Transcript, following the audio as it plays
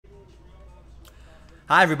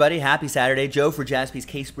Hi, everybody. Happy Saturday. Joe for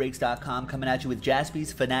JaspysCaseBreaks.com coming at you with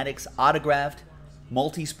Jaspy's Fanatics autographed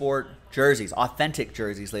multi-sport jerseys. Authentic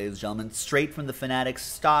jerseys, ladies and gentlemen. Straight from the Fanatics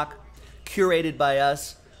stock, curated by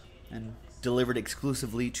us, and delivered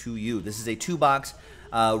exclusively to you. This is a two-box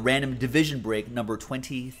random division break number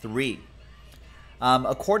 23.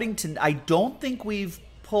 According to... I don't think we've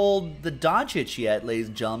pulled the Doncic yet, ladies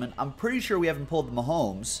and gentlemen. I'm pretty sure we haven't pulled the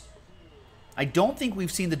Mahomes. I don't think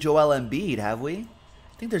we've seen the Joel Embiid, have we?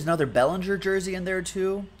 I think there's another Bellinger jersey in there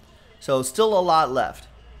too. So still a lot left.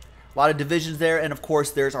 A lot of divisions there, and of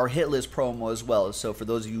course there's our hit list promo as well. So for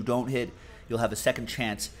those of you who don't hit, you'll have a second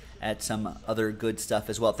chance at some other good stuff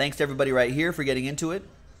as well. Thanks to everybody right here for getting into it.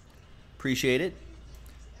 Appreciate it.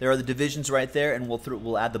 There are the divisions right there, and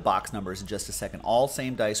we'll add the box numbers in just a second. All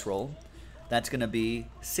same dice roll. That's going to be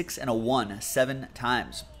 6 and a 1, 7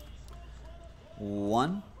 times.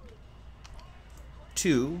 1,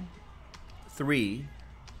 2, 3,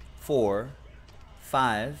 4,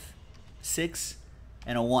 5, 6,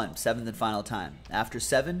 and a 1. Seventh and final time. After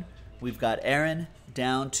 7, we've got Aaron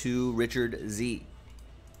down to Richard Z.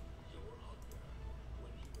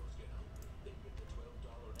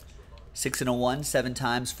 Six and a 1, 7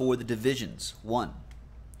 times for the divisions. 1,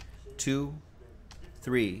 2,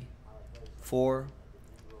 3, 4,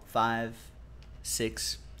 5,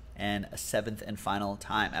 6, and a 7th and final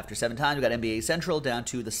time. After 7 times, we got NBA Central down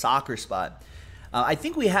to the soccer spot. I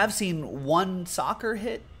think we have seen one soccer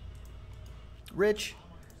hit, Rich.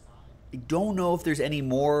 I don't know if there's any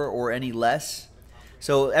more or any less.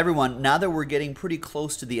 So everyone, now that we're getting pretty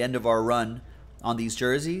close to the end of our run on these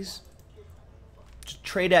jerseys, just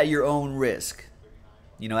trade at your own risk.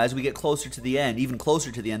 You know, as we get closer to the end, even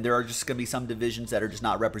closer to the end, there are just going to be some divisions that are just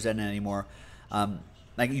not represented anymore.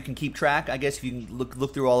 Like you can keep track, I guess, if you can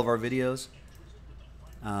look through all of our videos.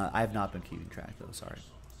 I have not been keeping track, though. Sorry.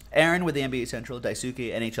 Aaron with the NBA Central,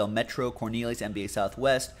 Daisuke, NHL Metro, Cornelius, NBA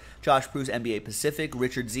Southwest, Josh Bruce, NBA Pacific,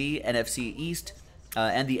 Richard Z, NFC East,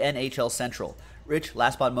 and the NHL Central. Rich,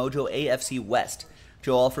 Last Spot Mojo, AFC West.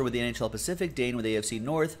 Joe Alford with the NHL Pacific, Dane with AFC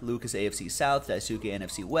North, Lucas AFC South, Daisuke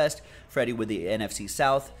NFC West, Freddie with the NFC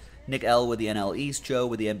South, Nick L with the NL East, Joe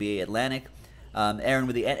with the NBA Atlantic, Aaron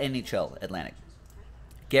with the NHL Atlantic.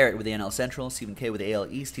 Garrett with the NL Central, Stephen K with the AL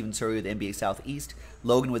East, Stephen Surrey with the NBA Southeast,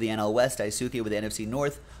 Logan with the NL West, Daisuke with the NFC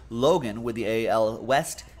North, Logan with the AL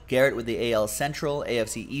West, Garrett with the AL Central,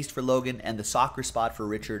 AFC East for Logan, and the soccer spot for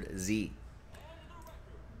Richard Z.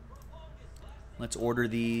 Let's order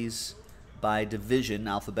these by division,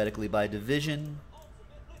 alphabetically by division,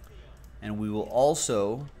 and we will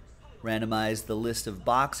also randomize the list of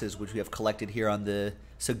boxes which we have collected here on the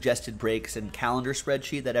suggested breaks and calendar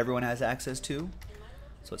spreadsheet that everyone has access to.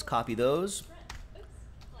 So let's copy those,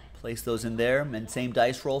 place those in there, and same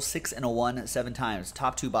dice roll, 6 and a 1, 7 times.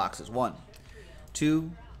 Top 2 boxes, 1,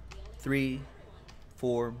 2, 3,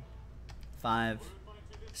 4, 5,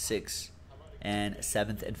 6, and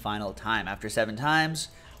 7th and final time. After 7 times,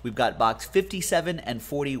 we've got box 57 and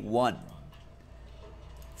 41.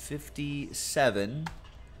 57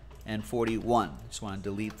 and 41. Just want to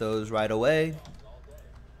delete those right away.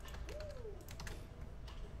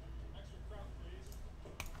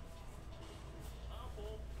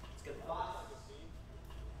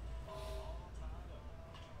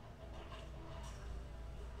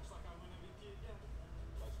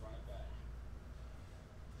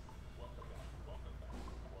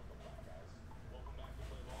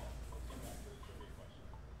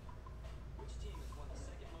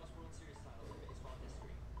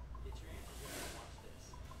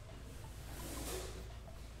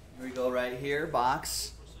 Here we go right here,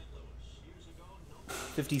 box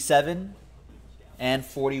 57 and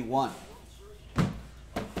 41.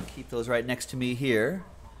 Keep those right next to me here.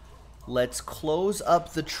 Let's close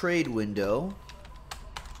up the trade window.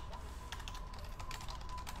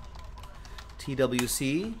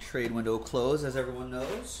 TWC, trade window closed, as everyone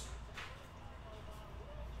knows.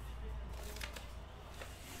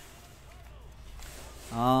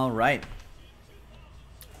 All right.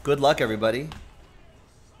 Good luck, everybody.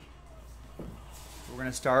 We're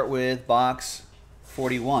going to start with box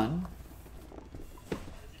 41.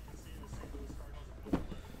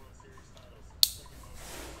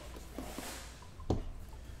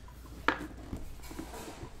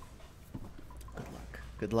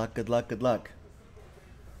 Good luck, good luck, good luck.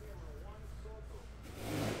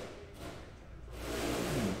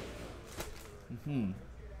 All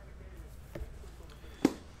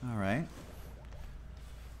right.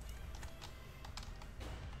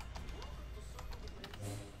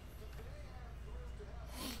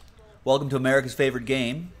 Welcome to America's favorite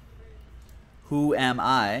game. Who am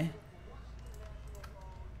I?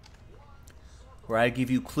 where I give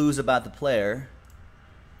you clues about the player,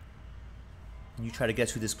 and you try to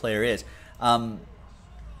guess who this player is.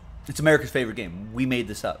 It's America's favorite game. We made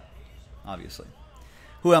this up, obviously.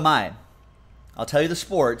 Who am I? I'll tell you the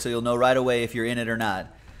sport so you'll know right away if you're in it or not.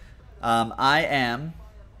 I am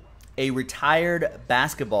a retired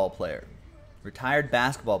basketball player.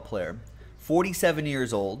 47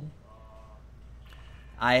 years old.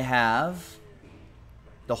 I have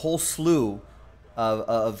the whole slew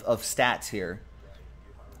of stats here.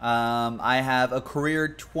 I have a career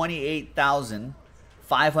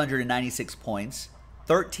 28,596 points,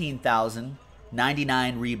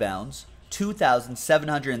 13,099 rebounds,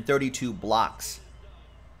 2,732 blocks.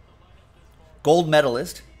 Gold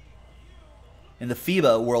medalist in the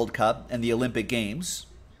FIBA World Cup and the Olympic Games.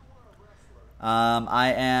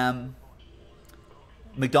 I am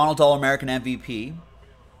McDonald's All-American MVP,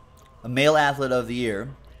 a Male Athlete of the Year,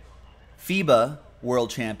 FIBA World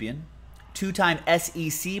Champion, 2-time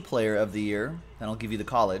SEC Player of the Year, then I'll give you the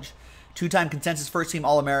college, 2-time Consensus First Team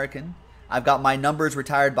All-American. I've got my numbers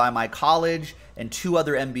retired by my college and 2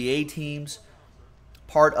 other NBA teams,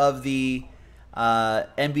 part of the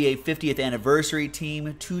NBA 50th Anniversary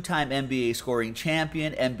Team, 2-time NBA Scoring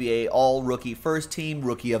Champion, NBA All-Rookie First Team,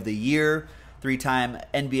 Rookie of the Year, 3-time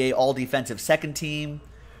NBA All-Defensive Second Team,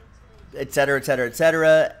 etc., etc.,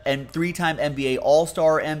 etc., and 3-time NBA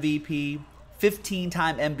All-Star MVP,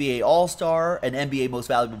 15-time NBA All-Star, an NBA Most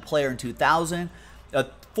Valuable Player in 2000, a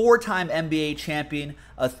 4-time NBA champion,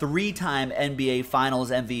 a 3-time NBA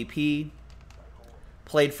Finals MVP,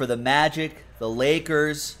 played for the Magic, the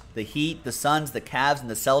Lakers, the Heat, the Suns, the Cavs, and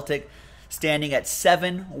the Celtics, standing at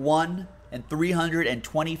 7'1" and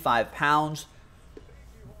 325 pounds.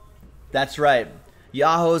 That's right.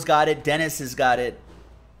 Yahoo's got it. Dennis has got it.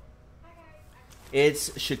 It's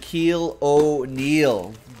Shaquille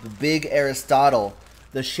O'Neal, the big Aristotle,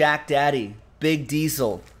 the Shaq Daddy, Big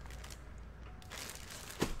Diesel.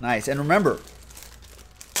 Nice. And remember,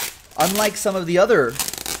 unlike some of the other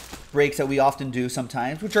breaks that we often do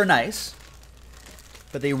sometimes, which are nice,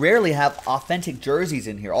 but they rarely have authentic jerseys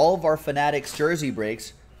in here. All of our Fanatics jersey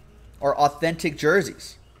breaks are authentic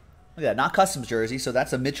jerseys. Look at that, not customs jersey, so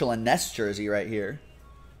that's a Mitchell and Ness jersey right here.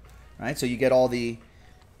 Right? So you get all the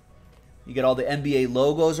NBA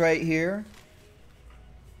logos right here.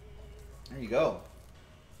 There you go.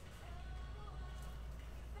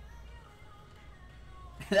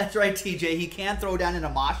 That's right, TJ. He can throw down in a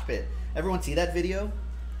mosh pit. Everyone see that video?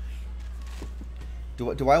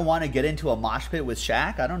 Do I want to get into a mosh pit with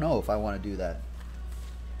Shaq? I don't know if I want to do that.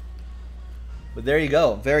 But there you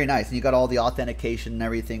go. Very nice. And you got all the authentication and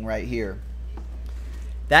everything right here.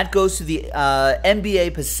 That goes to the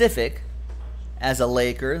NBA Pacific as a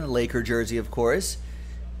Laker, the Laker jersey, of course.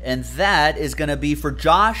 And that is going to be for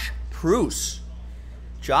Josh Pruce.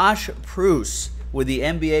 Josh Pruce with the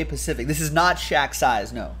NBA Pacific. This is not Shaq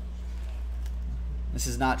size, no. This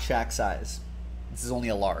is not Shaq size. This is only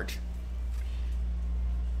a large.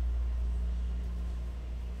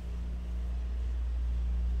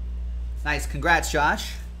 Nice. Congrats,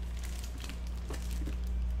 Josh.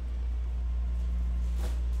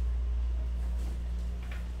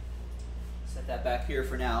 Set that back here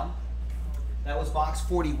for now. That was box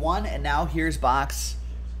 41, and now here's box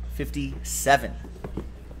 57.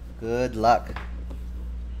 Good luck.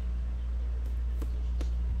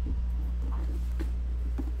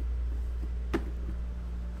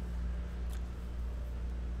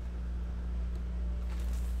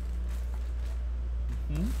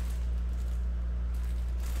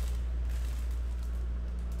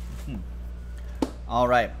 All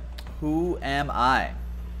right, who am I?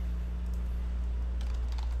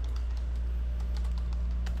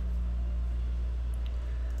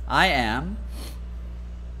 I am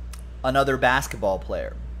another basketball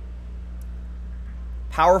player.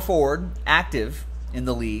 Power forward, active in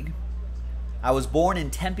the league. I was born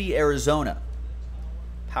in Tempe, Arizona.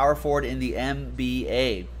 Power forward in the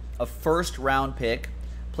NBA. A first-round pick.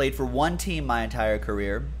 Played for one team my entire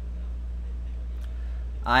career.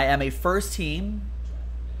 I am a first-team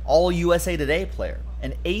All-USA Today player.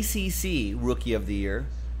 An ACC Rookie of the Year.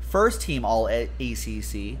 First-team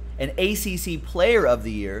All-ACC. An ACC Player of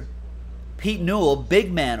the Year. Pete Newell,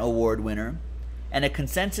 Big Man Award winner. And a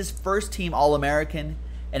consensus first-team All-American.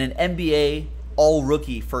 And an NBA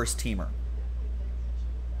All-Rookie first-teamer.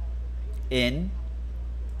 In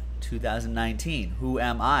 2019. Who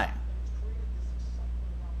am I?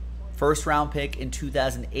 First round pick in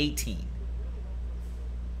 2018.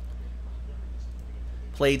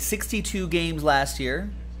 Played 62 games last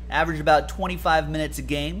year. Averaged about 25 minutes a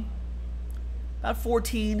game. About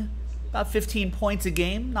 15 points a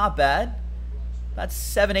game. Not bad. That's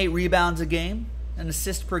 7-8 rebounds a game, an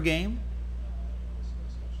assist per game.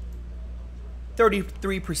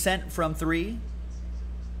 33% from 3,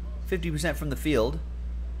 50% from the field,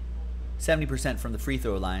 70% from the free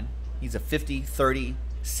throw line. He's a 50, 30,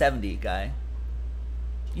 70 guy.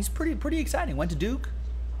 He's pretty exciting. Went to Duke.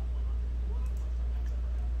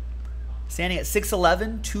 Standing at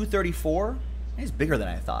 6'11", 234. He's bigger than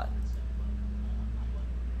I thought.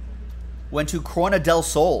 Went to Corona del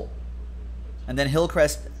Sol. And then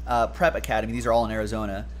Hillcrest Prep Academy. These are all in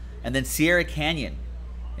Arizona. And then Sierra Canyon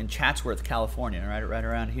in Chatsworth, California, right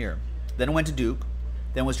around here. Then went to Duke.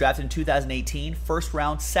 Then was drafted in 2018. First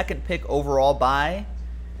round, second pick overall by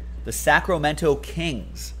the Sacramento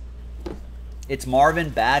Kings. It's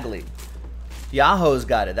Marvin Bagley. Yahoo's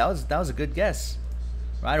got it. That was a good guess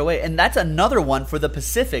right away. And that's another one for the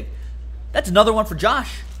Pacific. That's another one for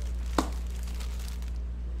Josh.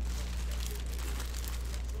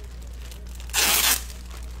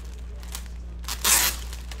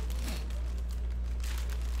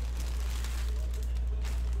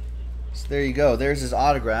 So there you go. There's his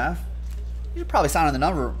autograph. You should probably sign on the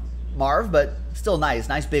number, Marv, but still nice.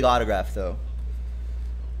 Nice big autograph, though.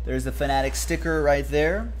 There's the Fanatics sticker right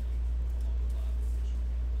there.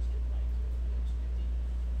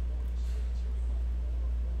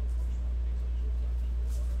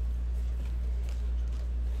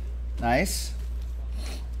 Nice.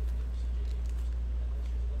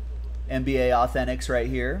 NBA Authentics right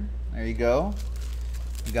here. There you go.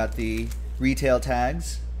 You got the retail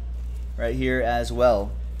tags right here as well.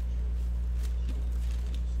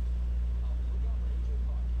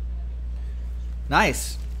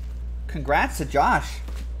 Nice. Congrats to Josh.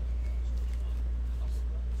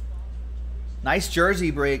 Nice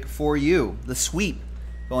jersey break for you. The sweep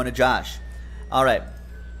going to Josh. All right.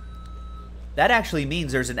 That actually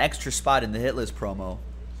means there's an extra spot in the hit list promo.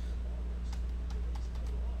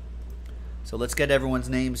 So let's get everyone's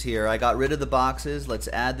names here. I got rid of the boxes. Let's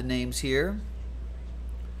add the names here.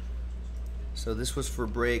 So this was for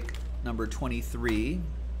break number 23.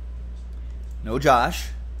 No Josh.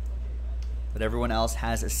 But everyone else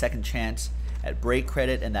has a second chance at break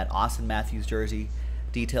credit and that Austin Matthews jersey.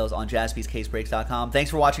 Details on jaspyscasebreaks.com.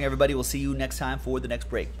 Thanks for watching, everybody. We'll see you next time for the next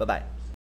break. Bye-bye.